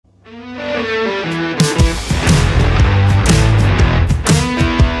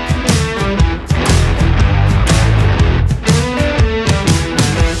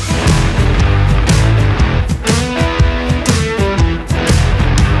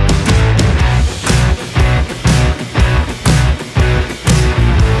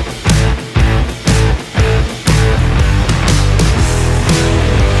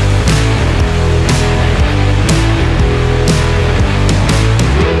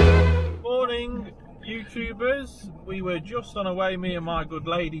YouTubers, we were just on our way, me and my good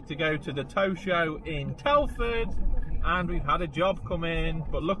lady, to go to the tow show in Telford, and we've had a job come in,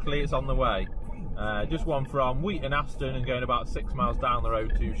 but luckily it's on the way. Just one from Wheaton Aston and going about 6 miles down the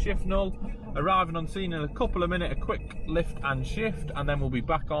road to Shifnal, arriving on scene in a couple of minutes, a quick lift and shift, and then we'll be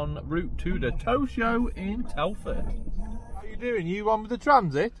back en route to the tow show in Telford. How you doing? You on with the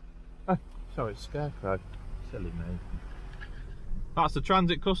transit? Oh, sorry, it's Scarecrow. Silly me. That's the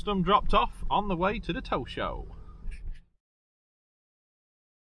transit custom dropped off on the way to the tow show.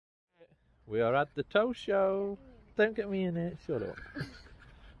 We are at the tow show. Don't get me in it, shut up.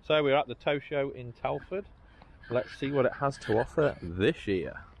 So we're at the tow show in Telford. Let's see what it has to offer this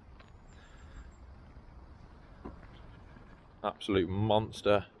year. Absolute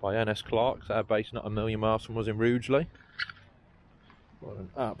monster by NS Clark's. They're based not a million miles from us in Rugeley. What an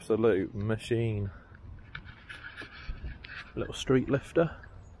absolute machine. Little street lifter.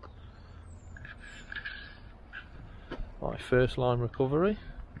 Like first line recovery.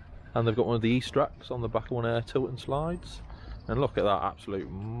 And they've got one of the E-Stracs on the back of one air tilt and slides. And look at that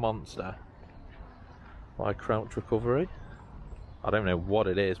absolute monster. By crouch recovery. I don't know what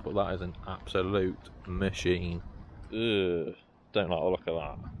it is, but that is an absolute machine. Ugh, don't like the look of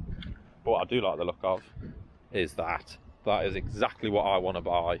that. But what I do like the look of is that. That is exactly what I want to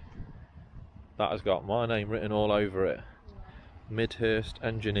buy. That has got my name written all over it. Midhurst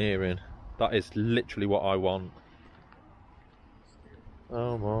Engineering. That is literally what I want.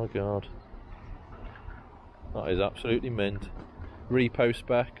 Oh my god. That is absolutely mint. Repo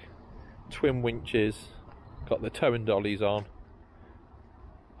spec, twin winches, got the towing dollies on,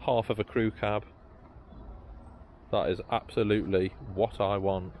 half of a crew cab. That is absolutely what I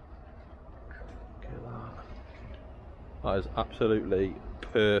want. Look at that. That is absolutely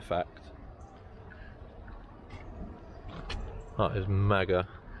perfect. That is mega.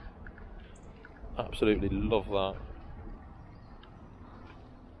 Absolutely love that.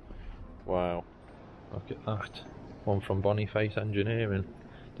 Wow. Look at that. One from Boniface Engineering.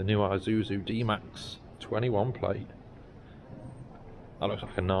 The new Isuzu D-Max 21 plate. That looks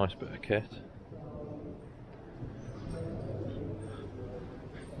like a nice bit of kit.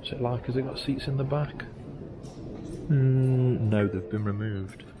 What's it like? Has it got seats in the back? No, they've been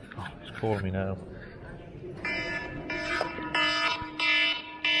removed. Oh, it's calling me now.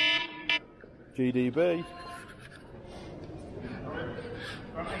 GDB.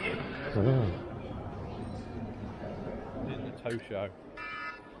 In the tow show.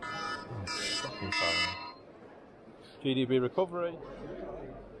 Oh, fucking phone. GDB recovery.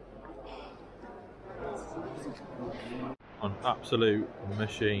 An absolute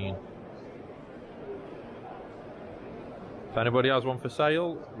machine. If anybody has one for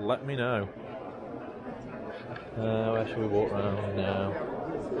sale, let me know. Where should we walk around now?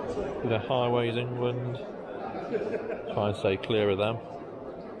 The Highways England. Try and stay clear of them.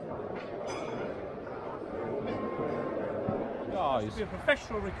 Guys. Be a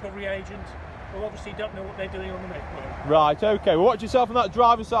professional recovery agent who obviously don't know what they're doing on the network. Right, okay. Well, watch yourself on that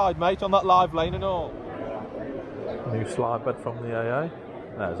driver's side, mate, on that live lane and all. New slide bed from the AA.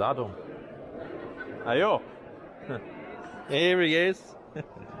 There's Adam. Hey up. Here he is. Yeah,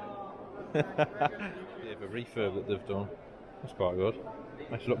 the refurb that they've done. That's quite good.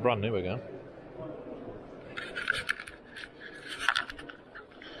 Makes it look brand new again.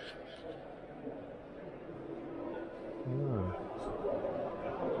 Oh.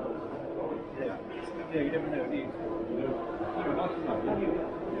 Yeah, you never know, do you?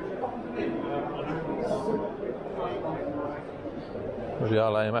 The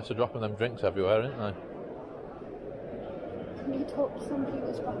LAMS are dropping them drinks everywhere, aren't they? Can you talk to somebody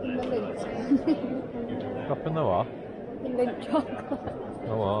that's dropping the lint? Dropping the what? The lint chocolate.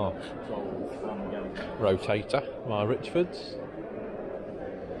 Oh wow. Rotator, my Richfords.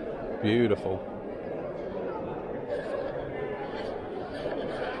 Beautiful.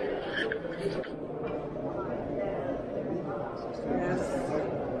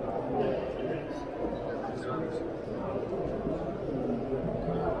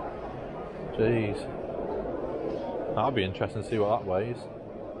 Jeez. That'd be interesting to see what that weighs.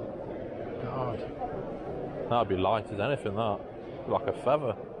 God. That'd be light as anything, that. Like a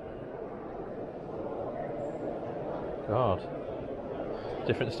feather. God.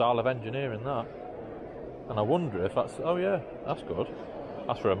 Different style of engineering, that. And I wonder if that's... Oh yeah, that's good.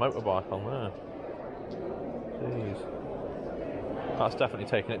 That's for a motorbike on there. Jeez. That's definitely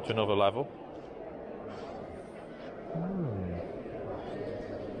taking it to another level.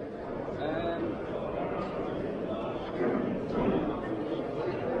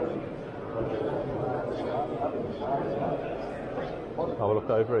 Have a look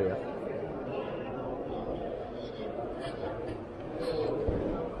over here.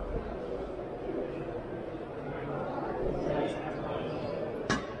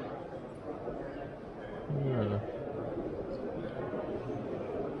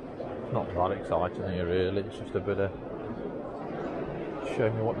 Not that exciting here really, it's just a bit of show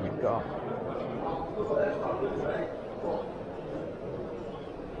me what you've got.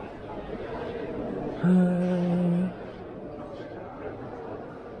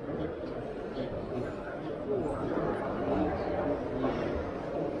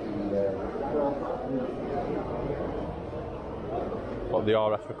 What, the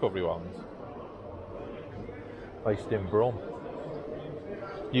RF recovery ones? Based in Brum.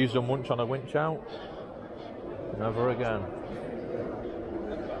 Used them once on a winch out. Never again.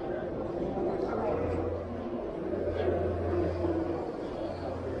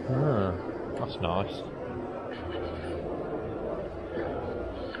 That's nice.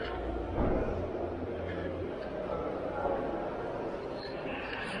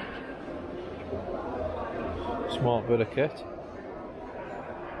 Smart bit of kit.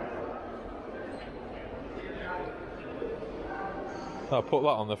 I'll put that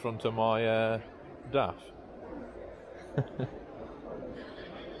on the front of my DAF.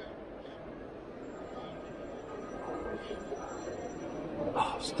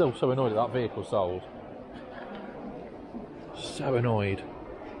 Oh, still so annoyed that vehicle sold. So annoyed.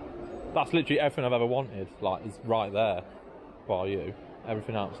 That's literally everything I've ever wanted. Like, it's right there by you.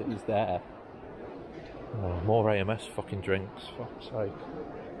 Everything else is there. Oh, more AMS fucking drinks. Fuck's sake.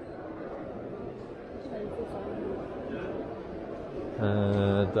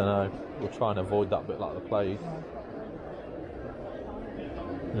 Don't know. We'll try and avoid that bit like the plague.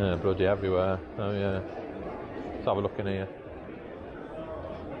 Yeah, bloody everywhere. Oh yeah. Let's have a look in here.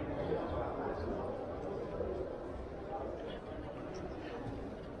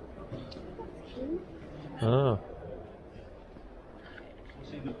 Oh.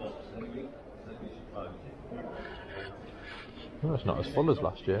 Oh, it's not as full as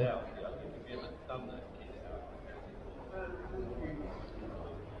last year.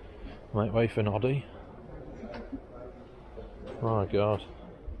 Make way for Noddy. My God.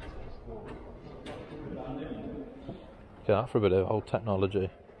 Look at that for a bit of old technology.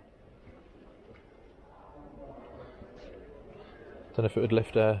 Don't know if it would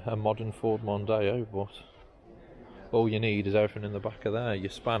lift a modern Ford Mondeo, but all you need is everything in the back of there. Your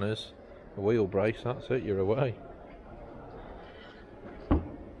spanners, a wheel brace, that's it, you're away.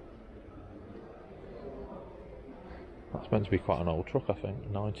 That's meant to be quite an old truck, I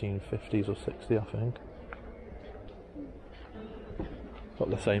think. 1950s or 60, I think. Got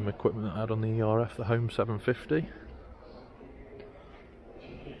the same equipment that I had on the ERF, the Home 750.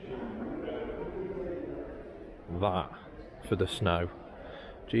 That for the snow.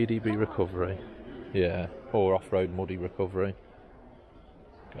 GDB recovery. Yeah, or off-road muddy recovery.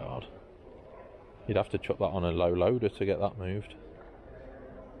 God. You'd have to chuck that on a low loader to get that moved.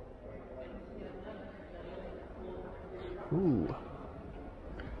 Ooh.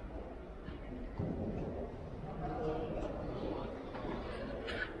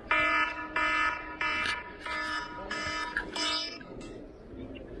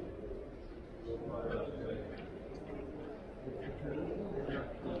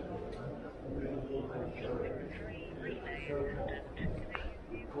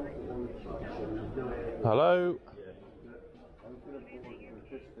 Hello?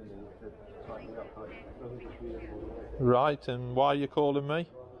 Right, and why are you calling me?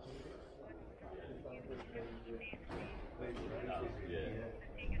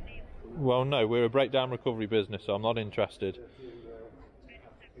 Well, no, we're a breakdown recovery business, so I'm not interested.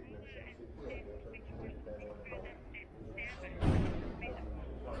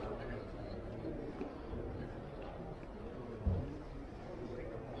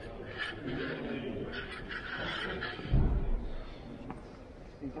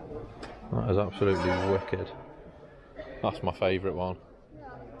 That is absolutely wicked. That's my favourite one.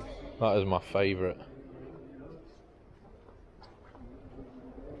 That is my favourite.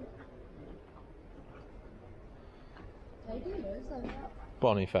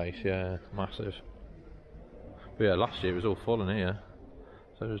 Boniface, yeah, massive. But yeah, last year it was all full in here,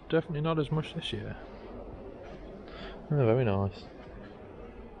 so there's definitely not as much this year. Oh, very nice.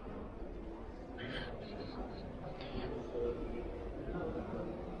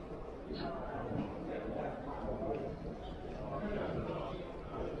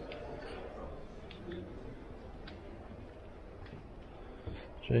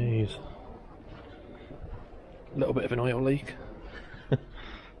 Jeez. A little bit of an oil leak.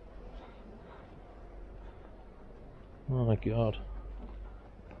 Oh my God.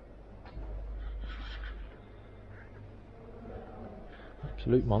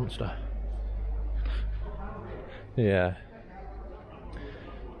 Absolute monster. Yeah.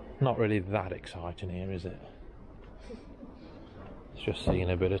 Not really that exciting here, is it? It's just seeing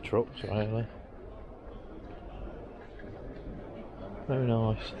a bit of trucks, really. Very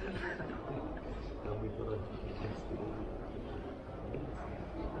nice.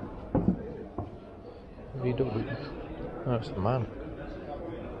 VW. Oh, it's the Man.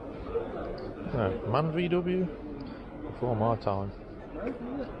 No, Man VW? Before my time.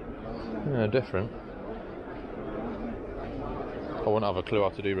 Yeah, different. I wouldn't have a clue how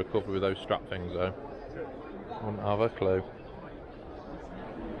to do recovery with those strap things though. I wouldn't have a clue.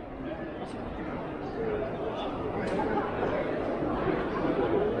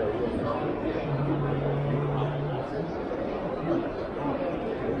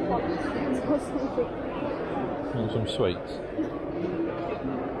 And some sweets.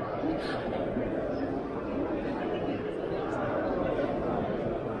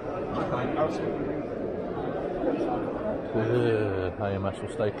 AMS will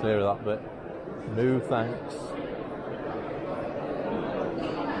stay clear of that bit. No thanks.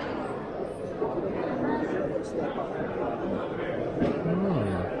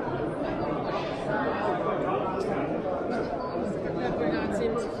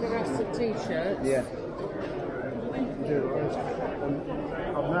 T-shirts. Yeah.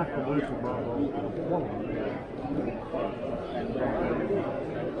 I'm not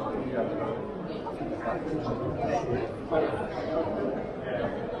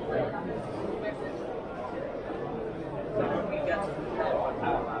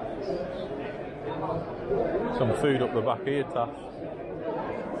Some food up the back here, Tash.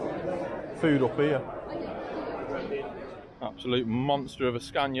 Food up here. Absolute monster of a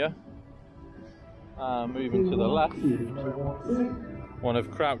Scania. Moving to the left, one of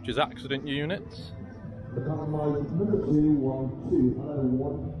Crouch's accident units.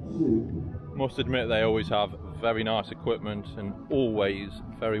 Must admit they always have very nice equipment and always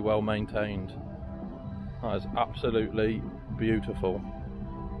very well maintained. That is absolutely beautiful.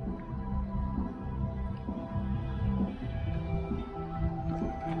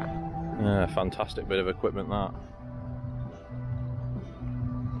 Yeah, fantastic bit of equipment that.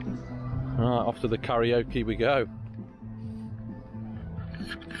 Right, off to the karaoke we go.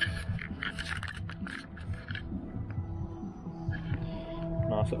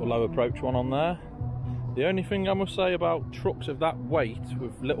 Nice little low approach one on there. The only thing I must say about trucks of that weight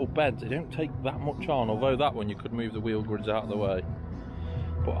with little beds, they don't take that much on, although that one you could move the wheel grids out of the way.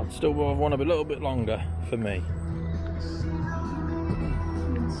 But I'd still rather one a little bit longer for me.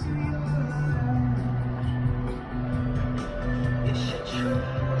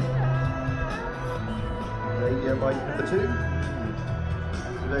 Bike number 2.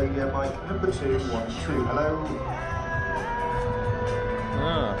 Today, bike number 2, 1, 2. Hello.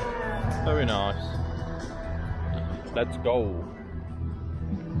 Ah, very nice. Let's go.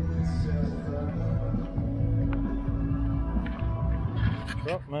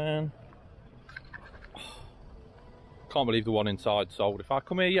 Truck man. Can't believe the one inside sold. If I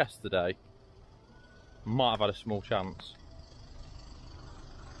come here yesterday, might have had a small chance.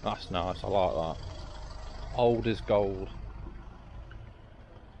 That's nice, I like that. Old is gold.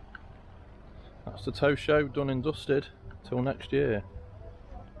 That's the tow show done and dusted till next year.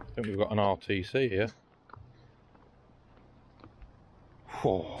 I think we've got an RTC here.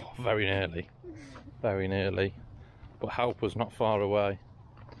 Whoa, very nearly. Very nearly. But help was not far away.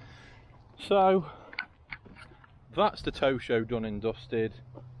 So, that's the tow show done and dusted.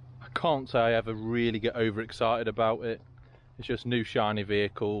 I can't say I ever really get overexcited about it. It's just new shiny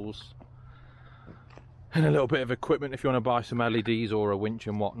vehicles. And a little bit of equipment if you want to buy some LEDs or a winch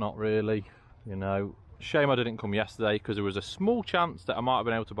and whatnot, really. You know, shame I didn't come yesterday because there was a small chance that I might have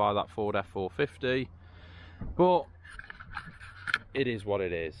been able to buy that Ford F450. But it is what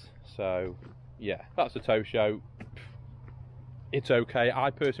it is. So, yeah, that's a tow show. It's okay. I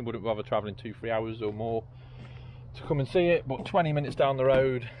personally wouldn't bother travelling 2-3 hours or more to come and see it. But 20 minutes down the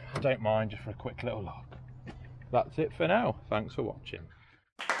road, I don't mind just for a quick little look. That's it for now. Thanks for watching.